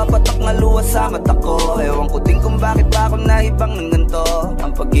nang papatak na luwas sa mata ko. Ewan ko din kung bakit pa ako naibang ng ganito.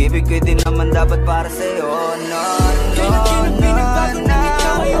 Ang pag-ibig ko'y di naman dapat para sa'yo. No, no, Kailan pinagbago nang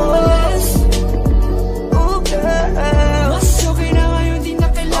ikaw ay umalis? Oh, girl. Mas okay na ngayon, di na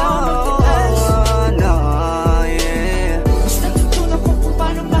kailangan magtiis. No, yeah. Mas natutunan ko kung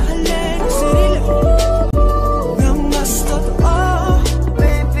paano mahalin ang sarili nang mas totoo.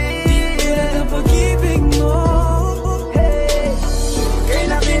 Di tulad ng pag-ibig mo.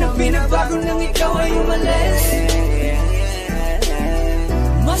 Kailan pinagbago nang ikaw ay umalis?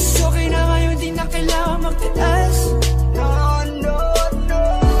 Mas okay na ngayon, di na kailangan magtiis.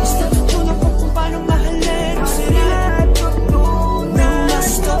 Mas natutunan ko kung paano mahalin ang sarili nang mas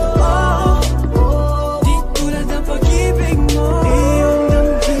totoo. Di tulad ng pag-ibig mo. Iyong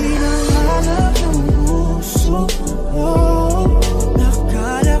damhin ang hanap ng puso mo.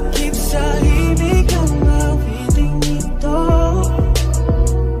 Nakalakip sa himig ng awiting ito.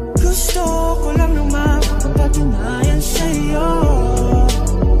 Gusto ko lang naman mapatunayan sa'yo.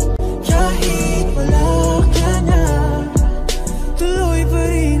 Kahit wala ka na,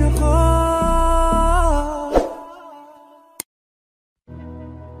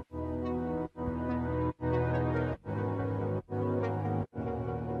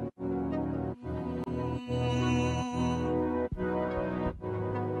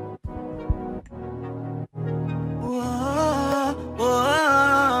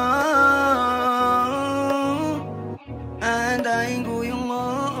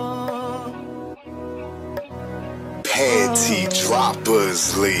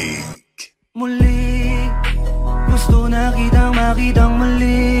 Buzz League. Muli, gusto na kitang makitang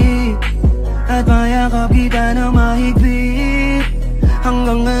muli, at mayakap kita na mahigpit.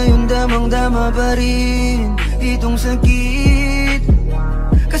 Hanggang ngayon damang-dama pa rin itong sakit.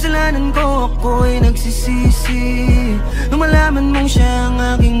 Kasalanan ko, ako'y nagsisisi nung malaman mong siya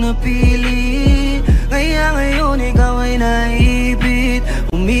ang aking napili. Kaya ngayon ikaw ay naipit,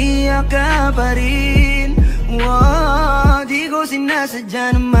 umiyak ka pa rin. Wow, di ko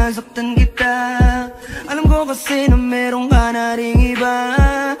sinasadya na masaktan kita. Alam ko kasi na meron ka na ring iba,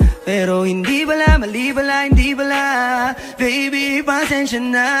 pero hindi pala, mali pala, hindi pala. Baby, pasensya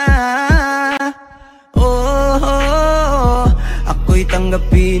na. Oh, ako'y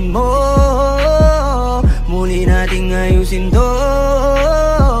tanggapin mo, muli nating ayusin to.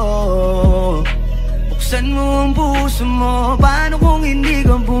 Buksan mo ang puso mo, paano kung hindi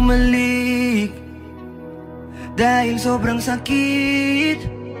ka bumalik? Dahil sobrang sakit,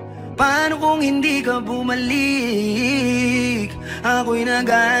 paano kung hindi ka bumalik? Ako'y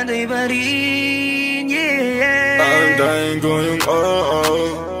nag-aantay pa rin, yeah. Antayin ko yung yeah.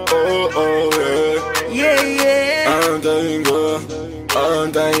 Yeah, yeah. Antayin ko yung yeah.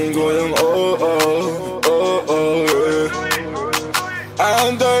 Antayin ko yung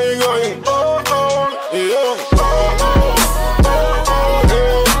yeah.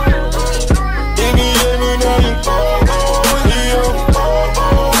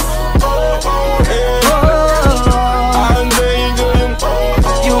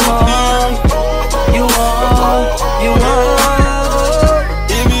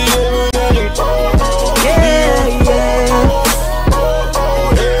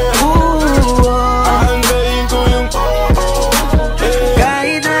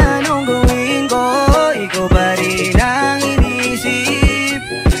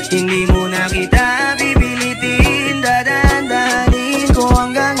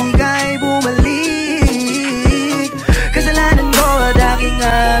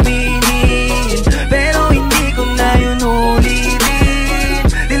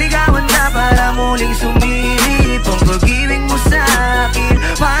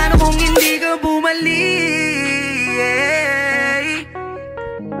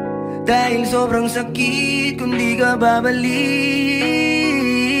 Dahil sobrang sakit kung di ka babalik,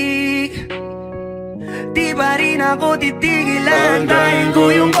 di pa rin ako titigilan. Antayin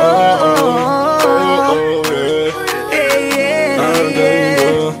ko yung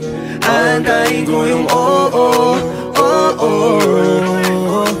antayin ko yung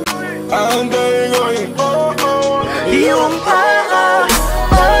antayin ko yung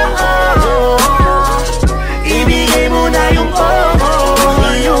ibigay mo na yung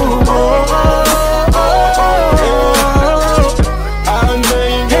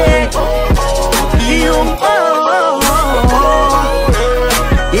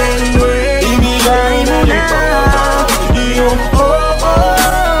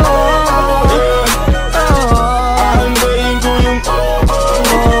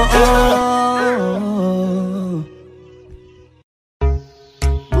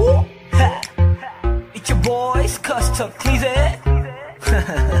Skusta Clee.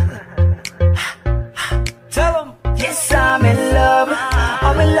 Tell them, yes, I'm in love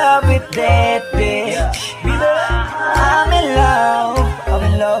with that bitch. I'm in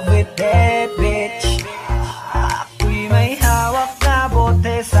love with that bitch. Ako'y may hawak na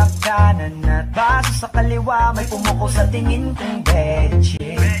bote sa kanan at baso sa kaliwa, may pumuko sa tingin kong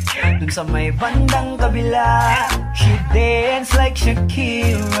betche. Dun sa may bandang kabila, she dance like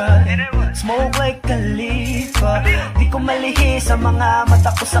Shakira, smoke like Khalifa. Di ko malihi sa mga mata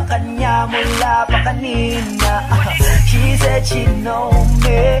ko sa kanya mula pa kanina. She said she know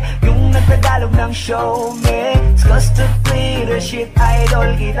me, yung nagtagalog ng show me. Skusta Clee, the shit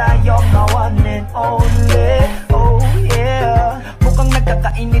idol kita, you're my one and only. Oh yeah, mukhang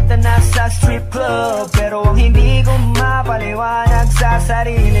nagkakainitan na sa strip club, pero ang hindi ko mapaliwanag sa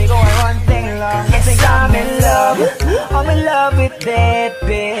sarili ko ay one thing lang. Yes, I'm in love with that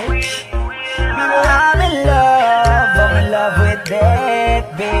bitch. I'm in love with that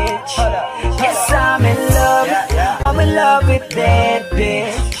bitch. Yes, I'm in love with that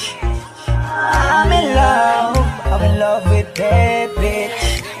bitch. I'm in love with that bitch.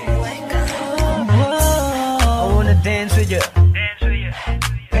 I wanna dance with you,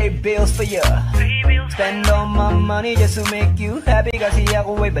 pay bills for you, spend all my money just to make you happy. Kasi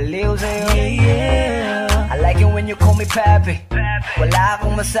ako ay baliw sa'yo. I like it when you call me papi, Wala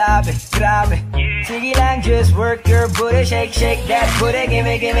akong masabi, grabe. Sige lang, just work your booty. Shake, shake that booty. Give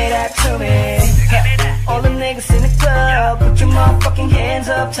me that to me. All the niggas in the club, put your motherfucking hands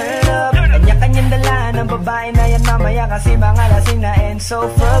up, turn it up. Kanya-kanyang dala ng babae na yan mamaya, kasi mga lasing na and so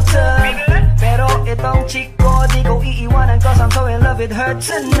fucked up. Pero itong chick ko, di ko iiwanan, cause I'm so in love with her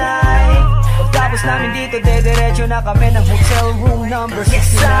tonight. Pagtapos namin dito, dediretso na kami ng hotel room number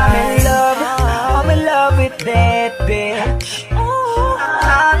 6. I'm in love with that bitch.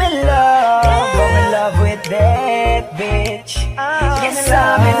 I'm in love with that bitch. Yes,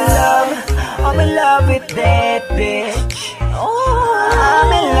 I'm in love with that bitch.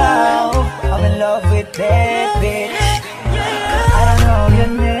 I'm in love with that bitch. I don't know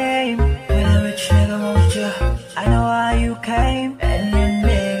your name, but a rich nigga wants you. I know how you came, and your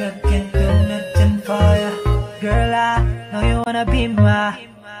nigga can't do nothing for you. Girl, I know you wanna be my.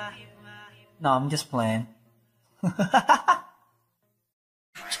 No, I'm just playing.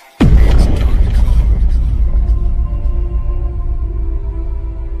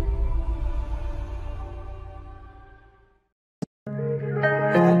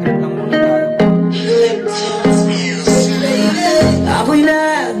 Ako'y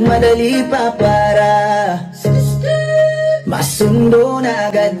nagmadali pa para masundo na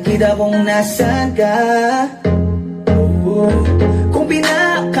agad kita kung nasan ka. Kung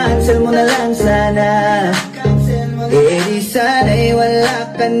pinakancel mo na lang sana, eh di sana'y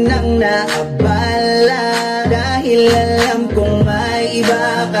wala ka nang naabala. Dahil alam kong may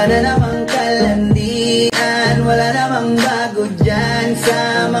iba ka na namang kalandian. Wala namang bago dyan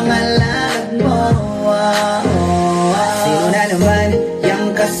sa mga lakad mo. Sino na naman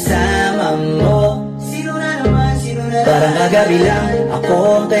yung kasama mo? Sino na naman? Parang kagabi lang ako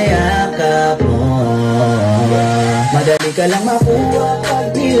ang kayakap mo. Madali ka lang makuha pag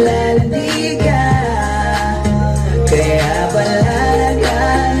nilalandi ka. Kaya pala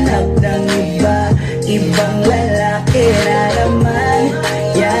naghanap ng iba, ibang lalaki na naman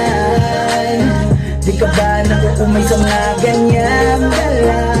yan. Di ka ba nakukumay sa mga ganyang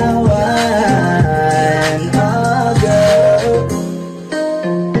galawan? Oh girl,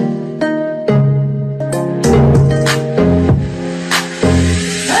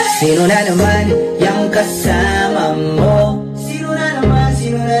 sino na naman yung kasama mo? Sino na naman?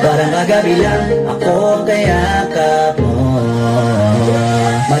 Parang kagabi lang ako ang kayakap mo.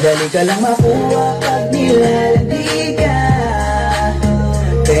 Madali ka lang makuha pag nilalandi ka.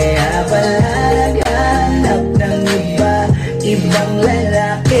 Kaya pala naghanap ng iba, ibang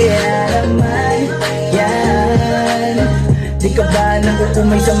lalaki na naman yan. Di ka ba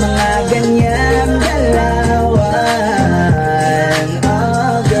nakukumay sa mga ganyang galawan?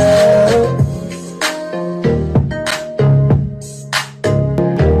 Oh girl,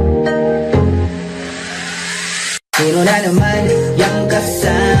 sino na naman yung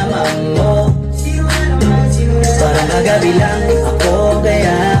kasama mo? Sino na naman? Parang kagabi lang ako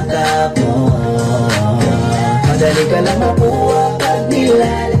kayakap mo. Madali ka lang makuha pag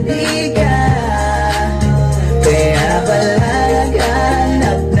nilalandi ka. Kaya pala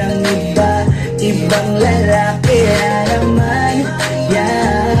naghanap ng iba, ibang lalaki na naman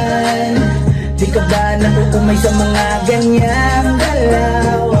yan. Di ka ba nakukumay sa mga ganyang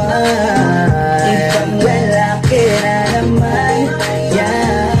galawan? Ibang lalaki na naman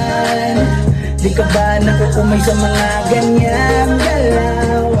yan. Di ka ba nakukumay sa mga ganyang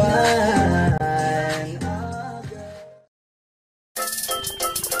galawan?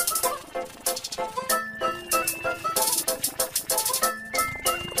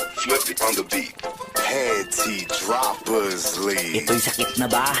 Flip it on the beat. Panty droppers lead. Ito'y sakit na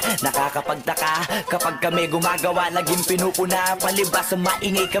ba? Nakakapagtaka kapag kami gumagawa, laging pinupuna. Palibas sa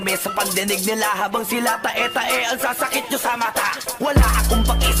maingay kami sa pandinig nila, habang sila tae-tae ang sasakit nyo sa mata. Wala akong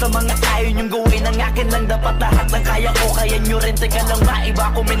paki sa mga kaya nyong gawin, ang akin lang dapat lahat ng kaya ko. Kaya nyo rin, teka lang maiba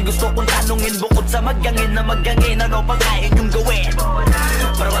ko men. Gusto kong tanungin bukod sa magangin na magangin, ano pang kaya nyong gawin?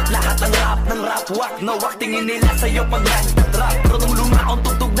 Pero at lahat ng rap, wak na wak, tingin nila sa'yo pag nag-rap. Pero nung lumaon,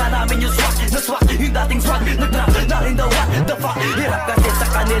 tugtog na namin yung swak na swak, yung dating swag, nag-rap na rin daw what the fuck. Hirap kasi sa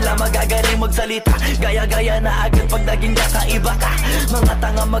kanila magagaling magsalita, gaya-gaya na agad pag naging kakaiba ka. Mga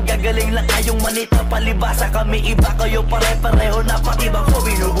tanga magagaling lang kayong manita, palibasa kami iba, kayo pare-pareho na pang ibang ko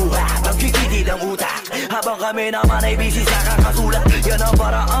binubuhat. Ang kikitid ang utak, habang kami naman ay busy sa kakasulat. Yan ang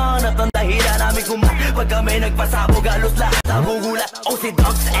paraan at ang dahilan namin sumat. Pagka may nagpasabog, halos lahat nagugulat. O si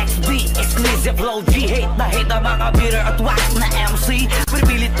Dogs XB, exclusive flow G. Hate na hate na mga bitter at wax na MC.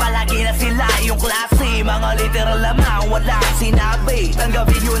 Pripilit palagi na sila yung klase. Mga literal lamang, walang sinabi.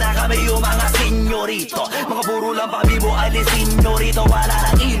 Tanggapin nyo na kami yung mga senyorito. Mga puro lang pabibo, alis senyorito. Wala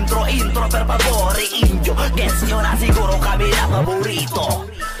lang intro, per favore, indio. Guess nyo na siguro kami na paborito.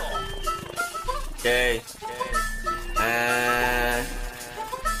 Okay. And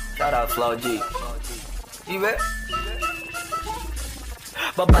shout out Flow G. Ibe?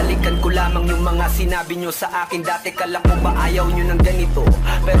 Babalikan ko lamang yung mga sinabi nyo sa akin. Dati kala ko ba ayaw nyo ng ganito?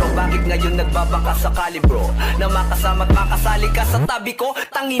 Pero bakit ngayon nagbabaka sakali bro? Na makasama at makasali ka sa tabi ko?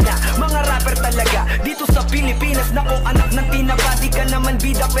 Tangina, mga rapper talaga dito sa Pilipinas. Nako anak ng tinapa, di ka naman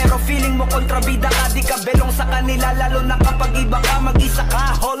bida. Pero feeling mo kontrabida ka. Di ka belong sa kanila, lalo na kapag iba ka, mag-isa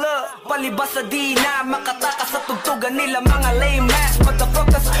ka. Hola, palibas sa di na makataka sa tugtugan nila. Mga lame ass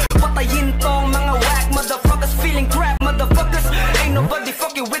motherfuckers, patayin tong mga whack motherfuckers. Feeling crap motherfuckers. Ain't nobody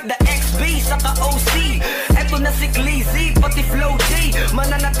fucking with the XB, saka OC. Eto na si Cleezy, pati Flow G.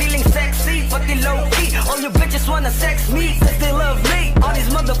 Mananatiling sexy, pati low-key. All your bitches wanna sex me, cause they love me. All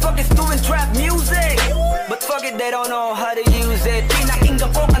these motherfuckers doing trap music, but fuck it, they don't know how to use it. Pinakinggan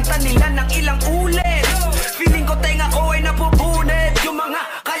ko kanta nila ng ilang ulit. Feeling ko tenga ko ay napupunit. Yung mga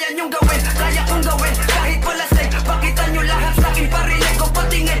kaya nyong gawin, kaya kong gawin. Kahit palasig, pakita nyo lahat sa'kin. Parinig ko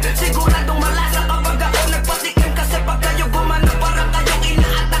patingin, siguradong malasa kapag ako nagpatikim. Kasi pag kayo gumana, parang kayong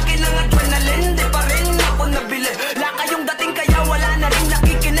inaatake ng adrenaline. Di pa rin ako nabili, la kayong dating kaya wala na rin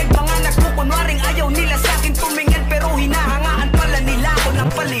nakikinig. Mga nagkukunwaring ayaw nila sa'kin tumingin, pero hinahangaan pala nila ako ng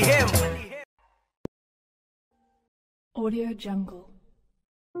palihim. Audio Jungle.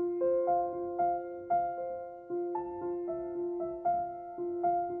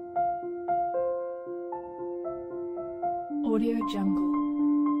 Audio Jungle.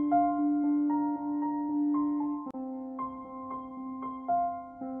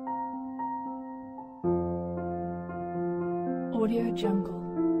 Audio Jungle.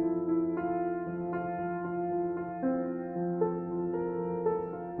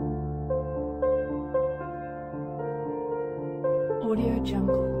 Audio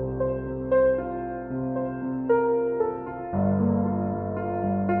Jungle.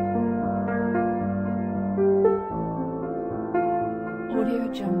 Audio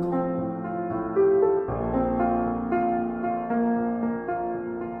Jungle. Audio Jungle.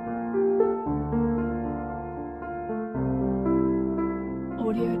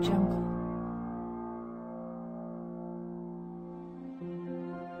 Audio Jungle.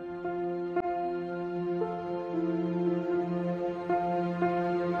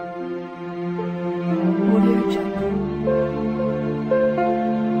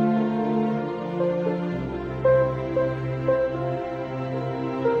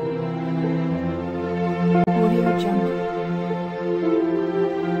 Audio Jungle. Audio Jungle.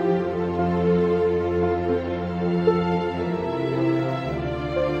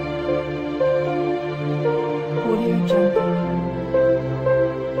 Audio Jungle.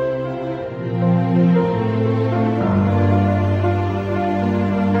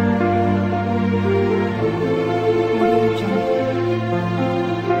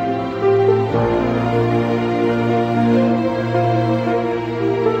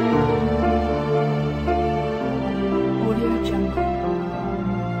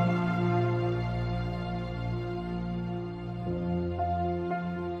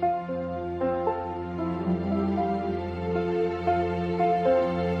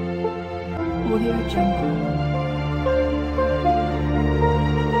 Audio Jungle.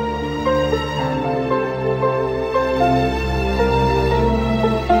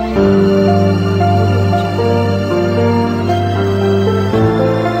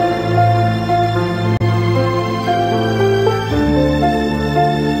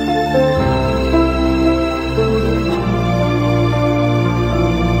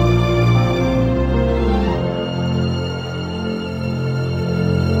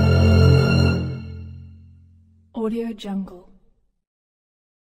 Audio Jungle.